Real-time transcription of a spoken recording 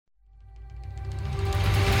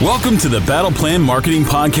Welcome to the Battle Plan Marketing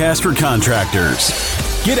Podcast for contractors.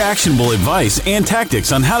 Get actionable advice and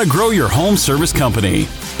tactics on how to grow your home service company.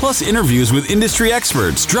 Plus interviews with industry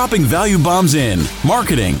experts dropping value bombs in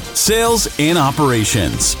marketing, sales, and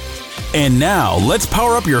operations. And now, let's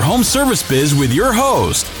power up your home service biz with your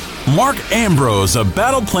host, Mark Ambrose of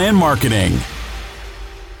Battle Plan Marketing.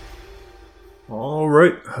 All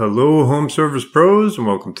right. Hello, home service pros, and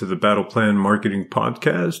welcome to the Battle Plan Marketing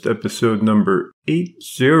Podcast, episode number 80.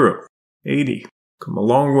 Come a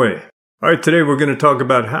long way. All right. Today, we're going to talk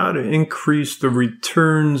about how to increase the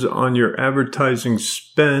returns on your advertising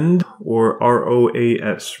spend, or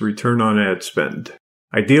ROAS, return on ad spend.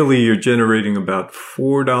 Ideally, you're generating about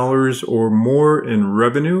 $4 or more in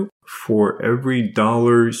revenue for every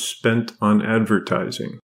dollar spent on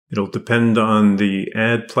advertising. It'll depend on the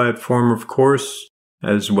ad platform, of course,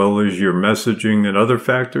 as well as your messaging and other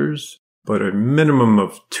factors, but a minimum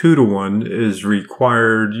of 2-to-1 is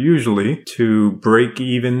required usually to break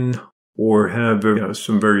even or have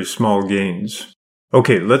some very small gains.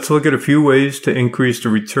 Okay, let's look at a few ways to increase the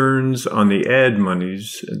returns on the ad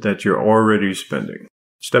monies that you're already spending.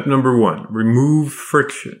 Step number 1, remove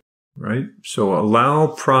friction. Right? So allow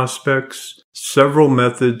prospects several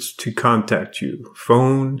methods to contact you.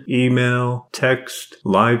 Phone, email, text,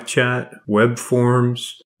 live chat, web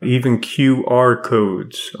forms, even QR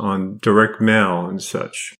codes on direct mail and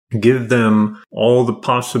such. Give them all the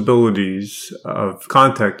possibilities of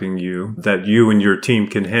contacting you that you and your team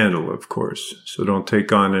can handle, of course. So don't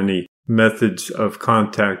take on any methods of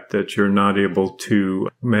contact that you're not able to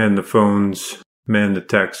man the phones, man the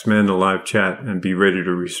text, man the live chat, and be ready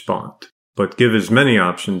to respond. But give as many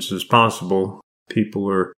options as possible.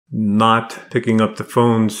 People are not picking up the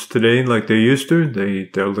phones today like they used to.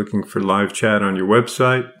 They're looking for live chat on your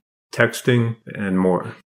website, texting, and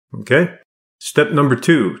more. Okay? Step number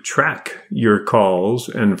 2, track your calls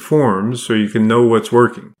and forms so you can know what's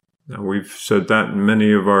working. Now, we've said that in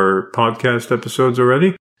many of our podcast episodes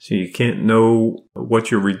already. So you can't know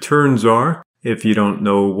what your returns are if you don't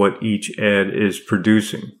know what each ad is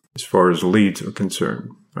producing as far as leads are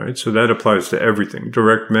concerned. All right, so that applies to everything.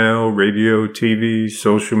 Direct mail, radio, TV,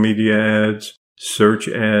 social media ads, search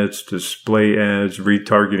ads, display ads,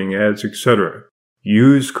 retargeting ads, etc.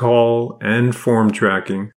 Use call and form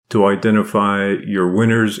tracking to identify your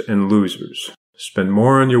winners and losers. Spend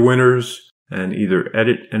more on your winners and either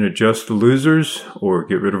edit and adjust the losers or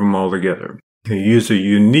get rid of them altogether. You use a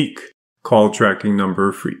unique call tracking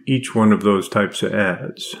number for each one of those types of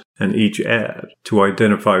ads and each ad to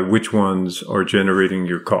identify which ones are generating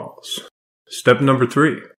your calls. Step number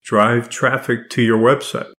 3, drive traffic to your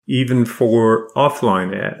website. Even for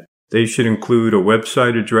offline ads, they should include a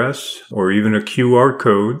website address or even a QR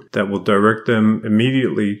code that will direct them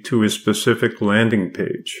immediately to a specific landing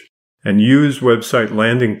page. And use website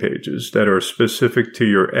landing pages that are specific to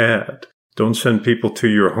your ad. Don't send people to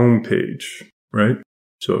your home page, right?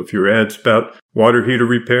 So if your ad's about water heater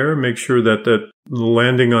repair, make sure that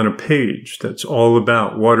landing on a page that's all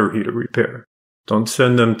about water heater repair. Don't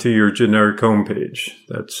send them to your generic homepage.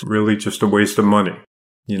 That's really just a waste of money.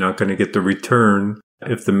 You're not going to get the return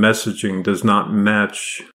if the messaging does not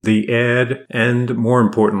match the ad and, more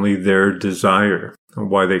importantly, their desire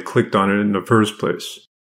and why they clicked on it in the first place.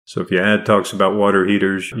 So if your ad talks about water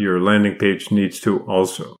heaters, your landing page needs to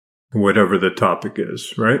also, whatever the topic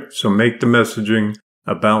is, right? So make the messaging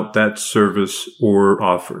about that service or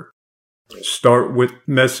offer. Start with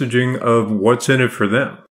messaging of what's in it for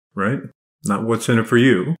them, right? Not what's in it for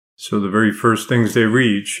you. So the very first things they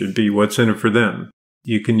read should be what's in it for them.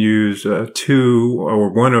 You can use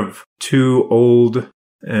one of two old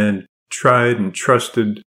and tried and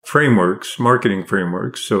trusted frameworks, marketing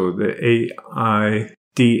frameworks. So the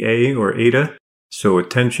AIDA or AIDA. So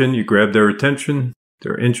attention, you grab their attention,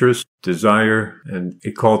 their interest, desire, and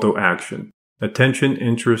a call to action. Attention,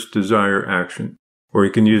 interest, desire, action. Or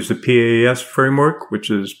you can use the PAS framework,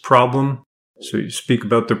 which is problem. So you speak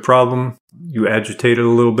about the problem, you agitate it a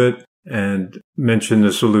little bit, and mention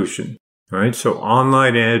the solution. All right. So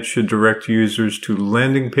online ads should direct users to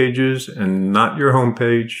landing pages and not your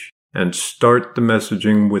homepage, and start the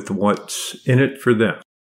messaging with what's in it for them.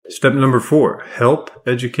 Step number 4, help,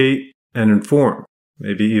 educate, and inform,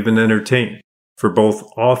 maybe even entertain. For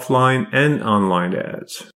both offline and online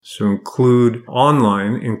ads. So include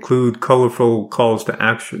colorful calls to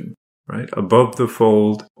action, right? Above the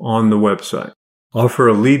fold on the website. Offer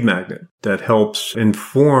a lead magnet that helps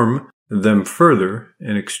inform them further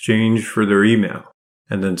in exchange for their email.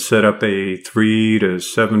 And then set up a 3 to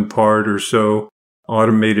 7 part or so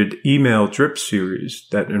automated email drip series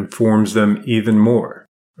that informs them even more,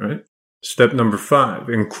 right? Step number 5,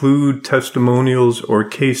 include testimonials or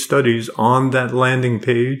case studies on that landing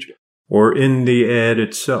page or in the ad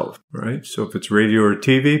itself, right? So if it's radio or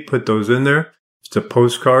TV, put those in there. If it's a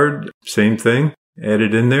postcard, same thing, add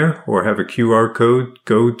it in there, or have a QR code,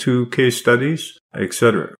 go to case studies,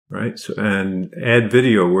 etc., right? So, and add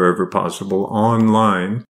video wherever possible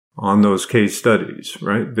online on those case studies,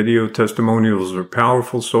 right? Video testimonials are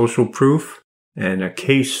powerful social proof, and a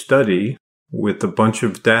case study with a bunch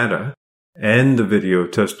of data and the video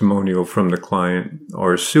testimonial from the client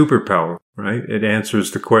are super powerful, right? It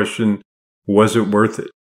answers the question, was it worth it?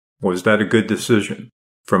 Was that a good decision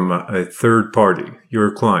from a third party,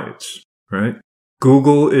 your clients, right?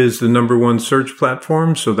 Google is the number one search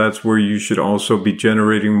platform, so that's where you should also be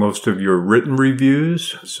generating most of your written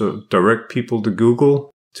reviews. So direct people to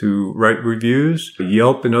Google to write reviews.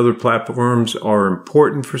 Yelp and other platforms are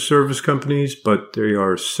important for service companies, but they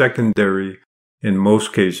are secondary in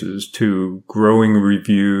most cases to growing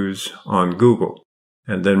reviews on Google.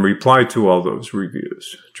 And then reply to all those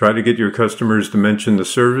reviews. Try to get your customers to mention the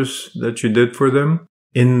service that you did for them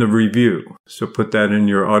in the review. So put that in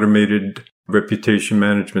your automated reputation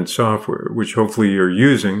management software, which hopefully you're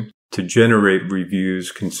using to generate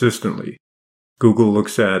reviews consistently. Google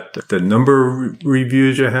looks at the number of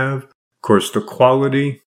reviews you have, of course, the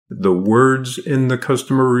quality, the words in the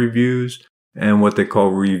customer reviews, and what they call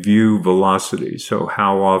review velocity. So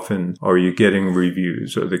how often are you getting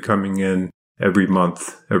reviews? Are they coming in every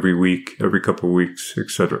month, every week, every couple of weeks,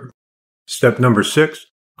 etc.? Step number 6,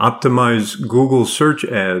 optimize Google search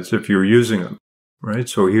ads if you're using them, right?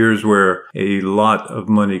 So here's where a lot of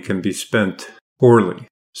money can be spent poorly.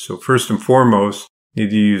 So first and foremost, you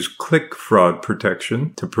need to use click fraud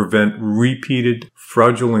protection to prevent repeated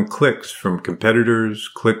fraudulent clicks from competitors,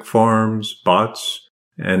 click farms, bots,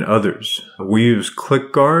 and others. We use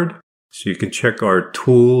ClickGuard, so you can check our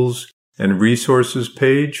tools and resources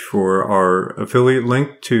page for our affiliate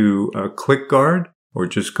link to ClickGuard, or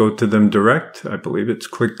just go to them direct. I believe it's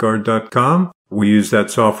clickguard.com. We use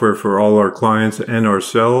that software for all our clients and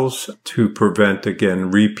ourselves to prevent,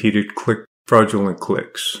 again, repeated fraudulent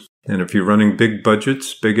clicks. And if you're running big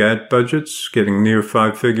budgets, big ad budgets, getting near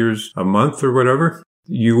 5 figures a month or whatever,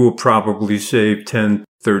 you will probably save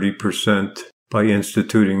 10-30% by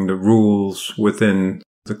instituting the rules within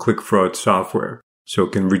the click fraud software. So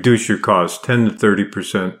it can reduce your costs 10 to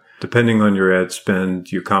 30%, depending on your ad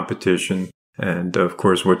spend, your competition, and of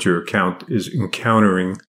course what your account is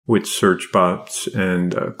encountering with search bots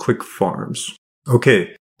and click farms.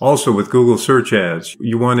 Okay, also with Google search ads,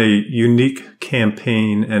 you want a unique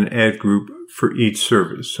campaign and ad group for each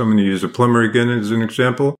service. So I'm going to use a plumber again as an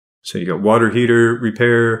example. So you got water heater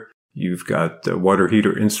repair, you've got water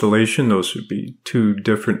heater installation. Those would be 2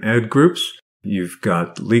 different ad groups. You've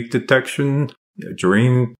got leak detection,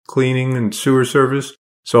 drain cleaning, and sewer service.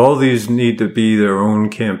 So all these need to be their own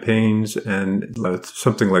campaigns, and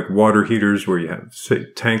something like water heaters where you have, say,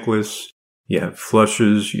 tankless, you have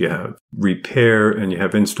flushes, you have repair, and you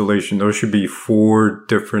have installation. Those should be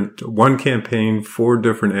 1 campaign, 4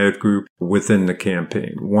 different ad groups within the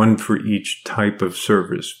campaign, 1 for each type of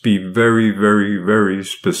service. Be very, very, very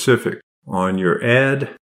specific on your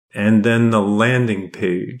ad and then the landing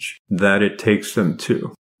page that it takes them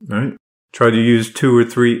to, right? Try to use 2 or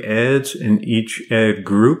 3 ads in each ad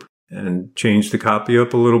group and change the copy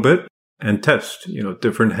up a little bit and test,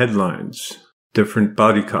 different headlines, different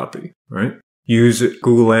body copy, right? Use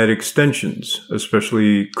Google Ad extensions,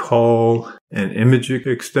 especially call and image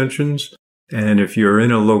extensions. And if you're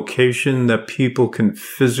in a location that people can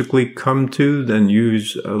physically come to, then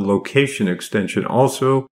use a location extension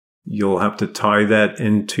also. You'll have to tie that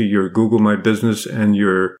into your Google My Business and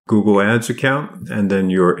your Google Ads account, and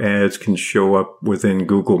then your ads can show up within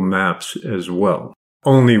Google Maps as well.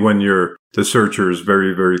 Only when the searcher is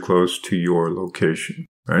very, very close to your location,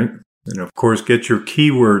 right? And of course, get your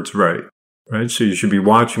keywords right? So you should be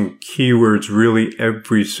watching keywords really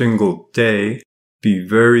every single day. Be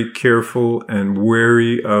very careful and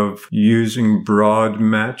wary of using broad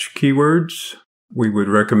match keywords. We would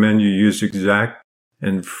recommend you use exact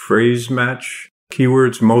and phrase match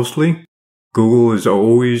keywords mostly. Google is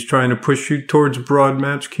always trying to push you towards broad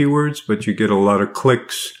match keywords, but you get a lot of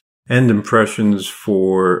clicks and impressions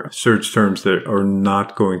for search terms that are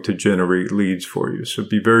not going to generate leads for you. So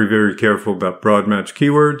be very, very careful about broad match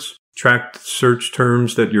keywords. Track the search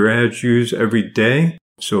terms that your ads use every day.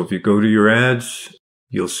 So if you go to your ads,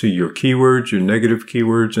 you'll see your keywords, your negative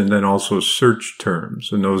keywords, and then also search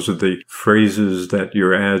terms. And those are the phrases that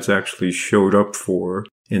your ads actually showed up for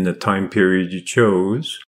in the time period you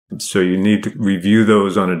chose. So you need to review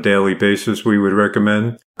those on a daily basis, we would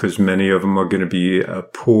recommend, because many of them are going to be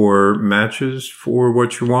poor matches for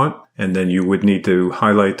what you want. And then you would need to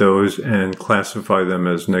highlight those and classify them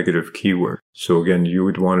as negative keywords. So again, you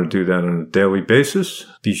would want to do that on a daily basis.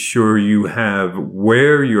 Be sure you have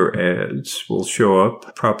where your ads will show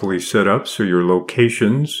up properly set up, so your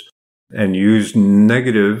locations, and use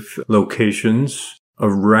negative locations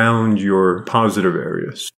around your positive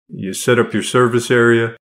areas. You set up your service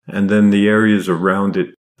area, and then the areas around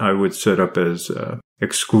it, I would set up as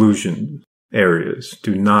exclusion areas.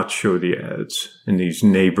 Do not show the ads in these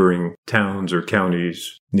neighboring towns or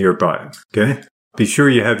counties nearby. Okay? Be sure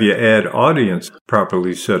you have your ad audience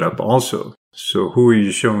properly set up also. So who are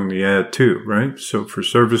you showing the ad to, right? So for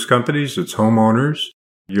service companies, it's homeowners.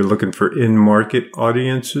 You're looking for in-market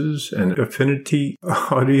audiences and affinity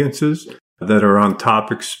audiences that are on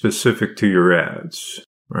topics specific to your ads,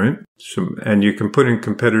 right? And you can put in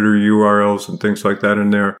competitor URLs and things like that in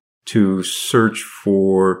there to search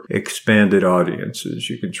for expanded audiences.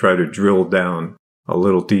 You can try to drill down a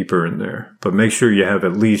little deeper in there, but make sure you have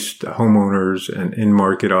at least homeowners and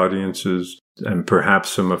in-market audiences and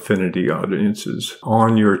perhaps some affinity audiences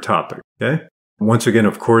on your topic, okay? Once again,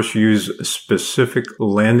 of course, use specific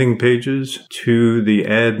landing pages to the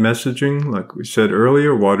ad messaging. Like we said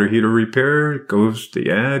earlier, water heater repair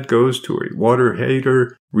the ad goes to a water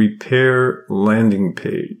heater repair landing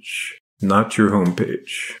page, not your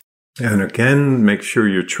homepage. And again, make sure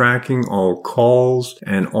you're tracking all calls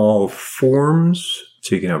and all forms.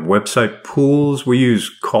 So you can have website pools. We use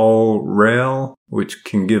CallRail, which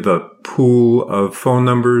can give a pool of phone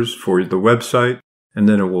numbers for the website, and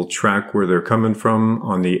then it will track where they're coming from.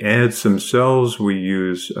 On the ads themselves, we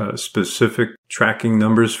use specific tracking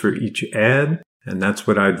numbers for each ad, and that's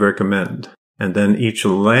what I'd recommend. And then each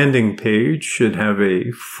landing page should have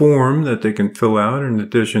a form that they can fill out in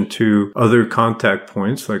addition to other contact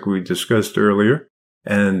points like we discussed earlier.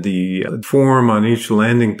 And the form on each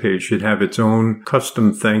landing page should have its own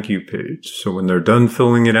custom thank you page. So when they're done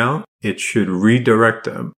filling it out, it should redirect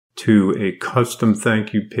them to a custom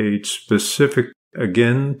thank you page specific,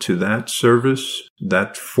 again, to that service,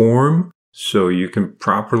 that form. So you can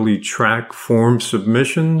properly track form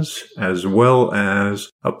submissions as well as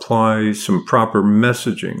apply some proper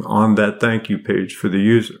messaging on that thank you page for the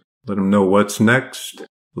user. Let them know what's next.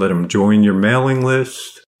 Let them join your mailing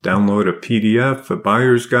list. Download a PDF, a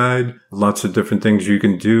buyer's guide. Lots of different things you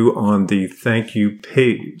can do on the thank you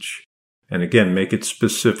page. And again, make it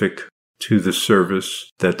specific to the service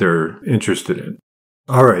that they're interested in.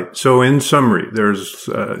 All right. So in summary, there's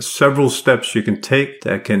several steps you can take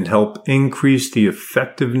that can help increase the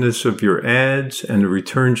effectiveness of your ads and the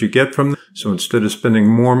returns you get from them. So instead of spending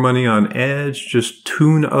more money on ads, just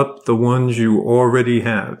tune up the ones you already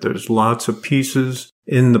have. There's lots of pieces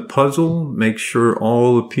in the puzzle. Make sure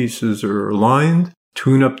all the pieces are aligned.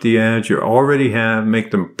 Tune up the ads you already have.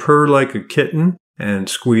 Make them purr like a kitten and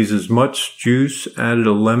squeeze as much juice out of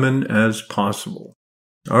the lemon as possible.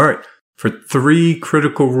 All right. For 3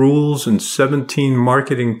 critical rules and 17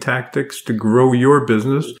 marketing tactics to grow your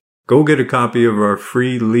business, go get a copy of our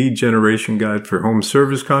free lead generation guide for home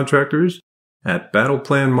service contractors at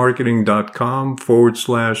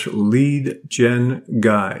battleplanmarketing.com/lead gen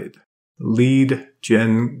guide. Lead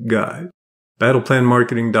gen guide.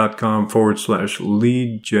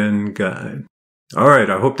 battleplanmarketing.com/lead gen guide. All right.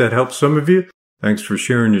 I hope that helps some of you. Thanks for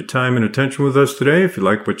sharing your time and attention with us today. If you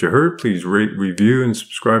like what you heard, please rate, review, and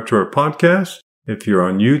subscribe to our podcast. If you're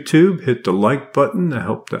on YouTube, hit the like button to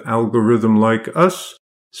help the algorithm like us.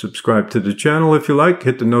 Subscribe to the channel if you like.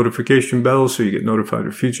 Hit the notification bell so you get notified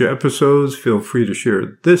of future episodes. Feel free to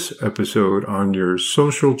share this episode on your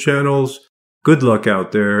social channels. Good luck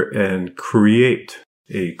out there and create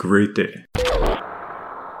a great day.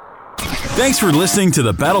 Thanks for listening to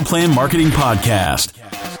the Battle Plan Marketing Podcast.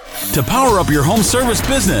 To power up your home service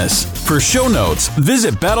business. For show notes,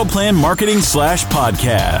 visit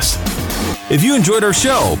battleplanmarketing.com/podcast. If you enjoyed our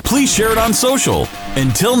show, please share it on social.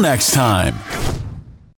 Until next time.